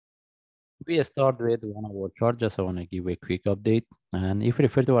We start with 1 hour chart. Just I want to give a quick update. And if we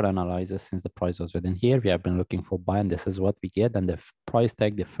refer to our analysis, since the price was within here, we have been looking for buy, and this is what we get. And the price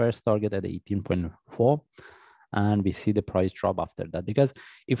tag, the first target at 18.4. And we see the price drop after that. Because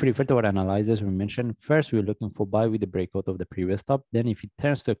if we refer to our analysis, we mentioned first we're looking for buy with the breakout of the previous top. Then if it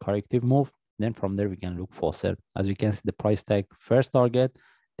turns to a corrective move, then from there we can look for sell. As we can see, the price tag first target,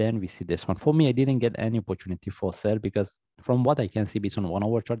 then we see this one. For me, I didn't get any opportunity for sell because from what I can see based on 1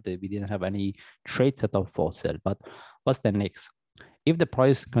 hour chart, we didn't have any trade set up for sell. But what's the next? If the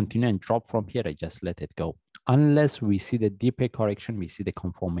price continue and drop from here, I just let it go. Unless we see the deeper correction, we see the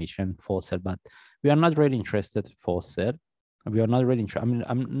confirmation for sell. But we are not really interested for sell. We are not really interested. I mean,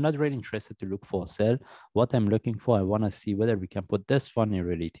 I'm not really interested to look for sell. What I'm looking for, I want to see whether we can put this one in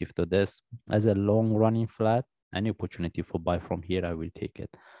relative to this as a long running flat. Any opportunity for buy from here, I will take it.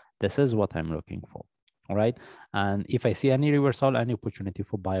 This is what I'm looking for. All right. And if I see any reversal, any opportunity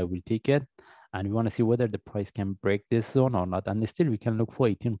for buy, I will take it. And we want to see whether the price can break this zone or not. And still we can look for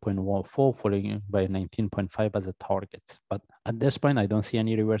 18.14 following by 19.5 as a target. But at this point, I don't see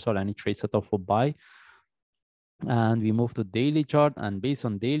any reversal, any trade setup for buy. And we move to daily chart. And based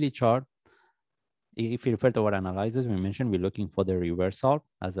on daily chart, if we refer to our analysis, we mentioned we're looking for the reversal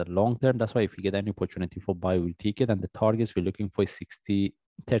as a long term. That's why if we get any opportunity for buy, we'll take it. And the targets we're looking for is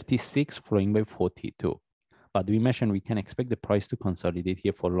 36 following by 42. But we mentioned we can expect the price to consolidate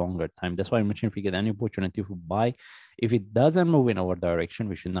here for longer time. That's why I mentioned if we get any opportunity for buy, if it doesn't move in our direction,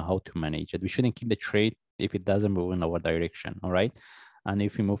 we should know how to manage it. We shouldn't keep the trade if it doesn't move in our direction, all right? And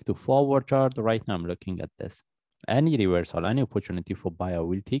if we move to forward chart, right now I'm looking at this. Any reversal, any opportunity for buy, I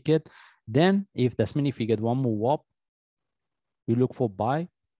will take it. Then if that's mean if we get one move up, we look for buy.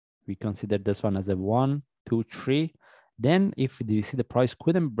 We consider this one as a 1, 2, 3. Then if you see the price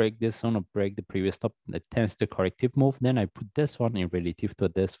couldn't break this one or break the previous top, that tends to corrective move, then I put this one in relative to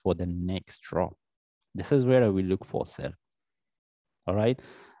this for the next drop. This is where I will look for sell. All right.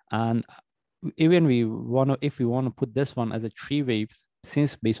 And even if we want to put this one as a 3 waves,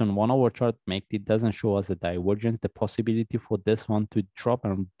 since based on 1 hour chart, it doesn't show us a divergence, the possibility for this one to drop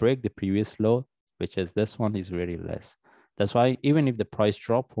and break the previous low, which is this one, is very less. That's why even if the price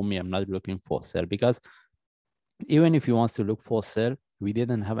drop, for me, I'm not looking for sell, because even if you want to look for sell, we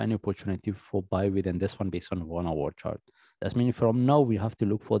didn't have any opportunity for buy within this one based on 1 hour chart. That means from now we have to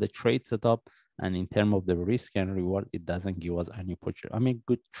look for the trade setup, and in terms of the risk and reward, it doesn't give us any opportunity. I mean,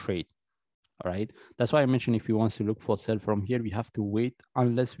 good trade. All right. That's why I mentioned if you want to look for sell from here, we have to wait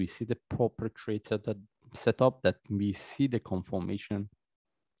unless we see the proper trade setup that we see the confirmation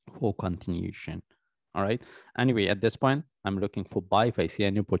for continuation. All right. Anyway, at this point, I'm looking for buy. If I see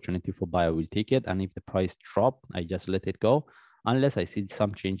any opportunity for buy, I will take it. And if the price drop, I just let it go. Unless I see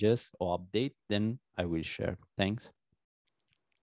some changes or update, then I will share. Thanks.